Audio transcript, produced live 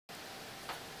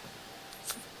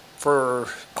For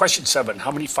question 7,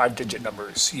 how many 5-digit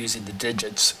numbers using the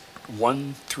digits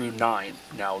 1 through 9?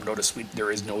 Now notice there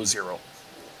is no 0.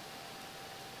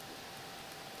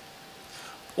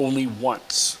 Only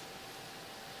once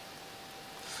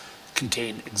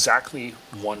contain exactly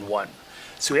 1 1.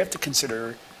 So we have to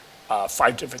consider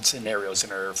 5 different scenarios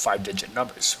in our 5-digit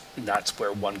numbers. And that's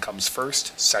where 1 comes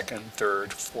first, second,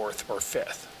 third, fourth, or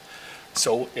fifth.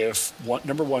 So if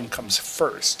number 1 comes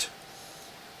first,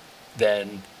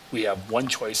 then we have 1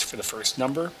 choice for the first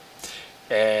number.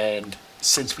 And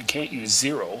since we can't use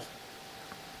 0,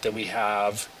 then we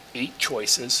have 8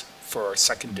 choices for our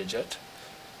second digit,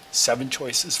 7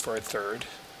 choices for our third,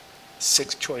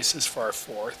 6 choices for our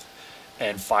fourth,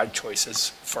 and 5 choices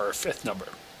for our fifth number.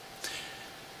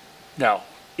 Now,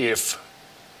 if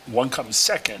 1 comes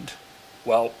second,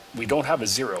 well, we don't have a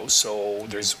 0, so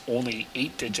there's only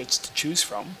 8 digits to choose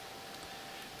from.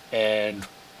 And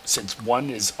since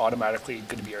 1 is automatically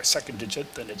going to be our second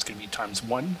digit, then it's going to be times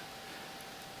 1.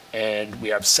 And we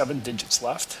have 7 digits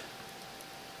left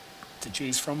to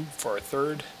choose from for our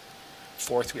third.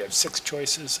 Fourth, we have 6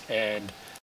 choices. And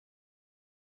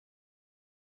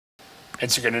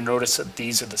so you're going to notice that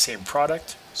these are the same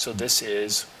product. So this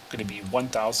is going to be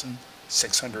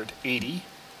 1,680.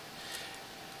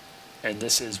 And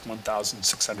this is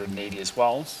 1,680 as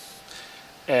well.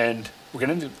 And we're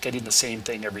going to end up getting the same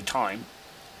thing every time,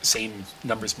 same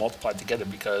numbers multiplied together,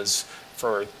 because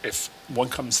if 1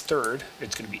 comes third,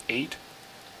 it's going to be 8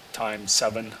 times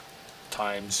 7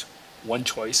 times 1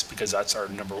 choice, because that's our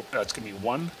number, that's going to be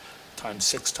 1 times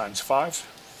 6 times 5.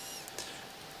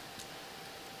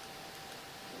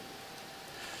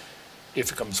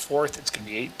 If it comes fourth, it's going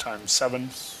to be 8 times 7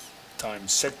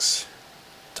 times 6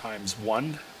 times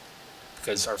 1,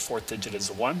 because our fourth digit is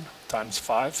a 1, times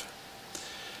 5.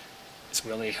 So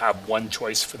we only have 1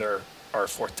 choice for our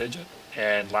fourth digit.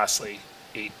 And lastly,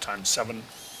 8 times 7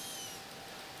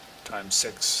 times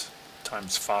 6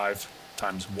 times 5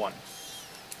 times 1.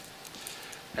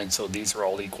 And so these are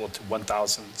all equal to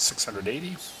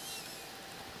 1,680.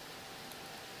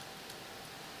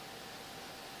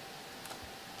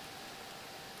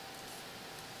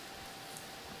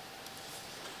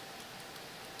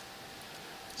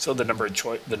 So the number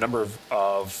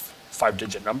of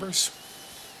 5-digit numbers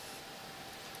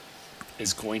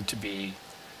is going to be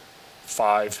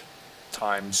 5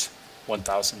 times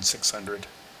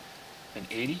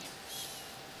 1,680.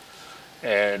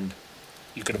 And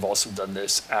you could have also done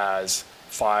this as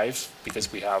 5,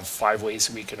 because we have 5 ways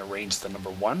that we can arrange the number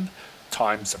 1,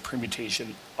 times the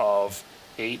permutation of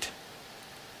 8,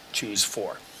 choose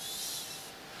 4.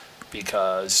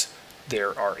 Because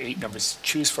there are 8 numbers to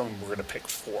choose from, and we're going to pick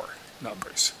 4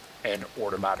 numbers, and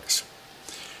order matters.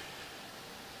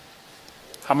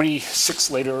 How many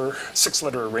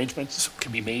 6-letter arrangements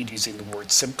can be made using the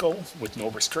word Simcoe with no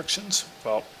restrictions?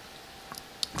 Well,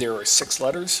 there are 6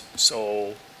 letters,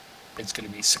 so it's going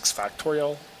to be 6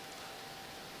 factorial,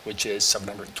 which is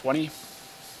 720.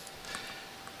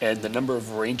 And the number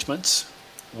of arrangements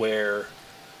where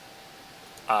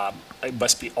it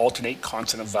must be alternate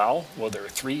consonant vowel. Well, there are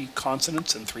 3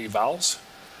 consonants and 3 vowels.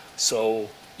 So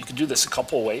you can do this a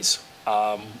couple of ways.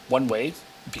 One way,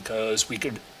 because we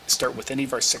could start with any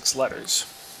of our 6 letters.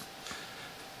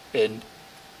 And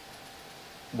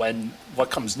what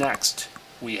comes next,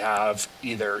 we have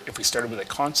either, if we started with a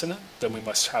consonant, then we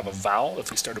must have a vowel.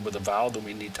 If we started with a vowel, then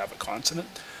we need to have a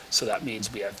consonant. So that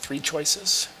means we have 3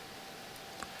 choices.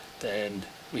 Then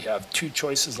we have 2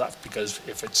 choices left, because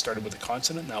if it started with a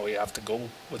consonant, now we have to go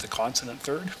with a consonant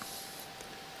third.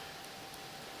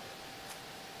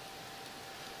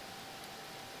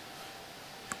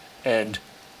 And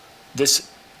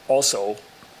this also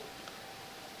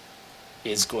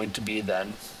is going to be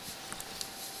then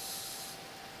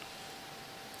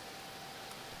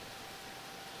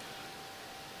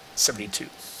 72.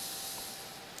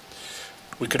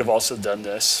 We could have also done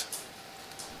this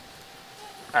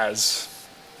as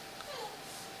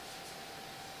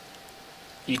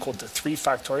equal to 3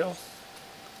 factorial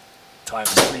times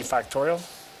 3 factorial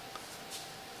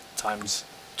times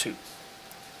 2,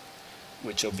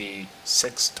 which will be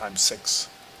 6 times 6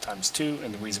 times 2,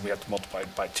 and the reason we have to multiply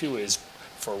it by 2 is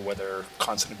for whether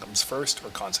consonant comes first or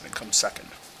consonant comes second.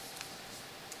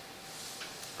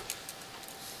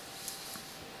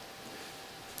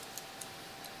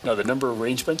 Now the number of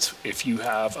arrangements, if you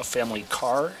have a family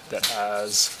car that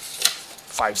has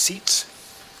 5 seats,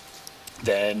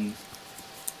 then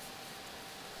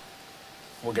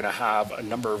we're going to have a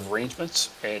number of arrangements,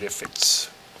 and if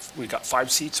we got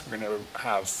 5 seats, we're going to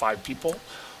have 5 people.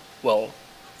 Well,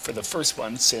 for the first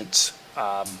one, since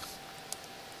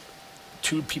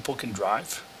 2 people can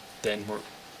drive, then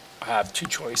have two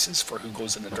choices for who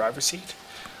goes in the driver's seat.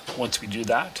 Once we do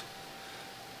that,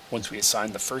 once we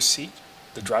assign the first seat,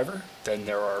 the driver, then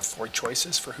there are 4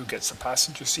 choices for who gets the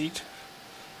passenger seat,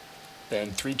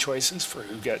 then 3 choices for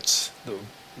who gets the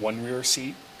one rear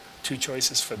seat, 2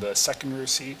 choices for the second rear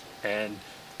seat, and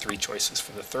 3 choices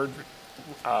for the third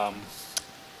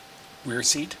rear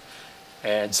seat.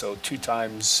 And so 2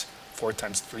 times 4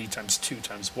 times 3 times 2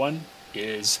 times 1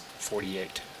 is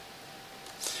 48.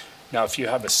 Now if you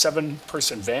have a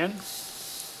 7-person van,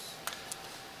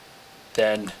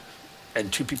 then,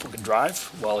 and 2 people can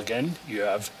drive, well again, you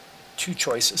have 2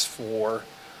 choices for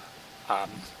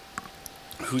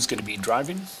who's going to be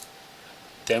driving.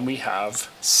 Then we have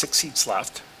 6 seats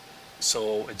left,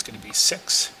 so it's going to be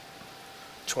 6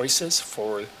 choices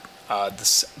for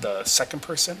the second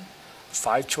person,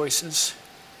 5 choices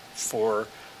for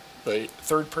the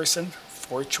third person,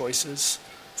 4 choices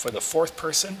for the fourth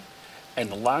person, and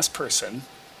the last person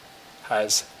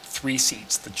has 3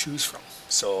 seats to choose from.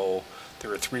 So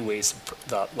there are 3 ways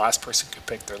the last person could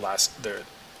pick their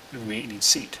remaining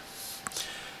seat.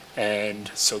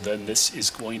 And so then this is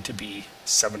going to be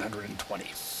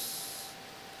 720.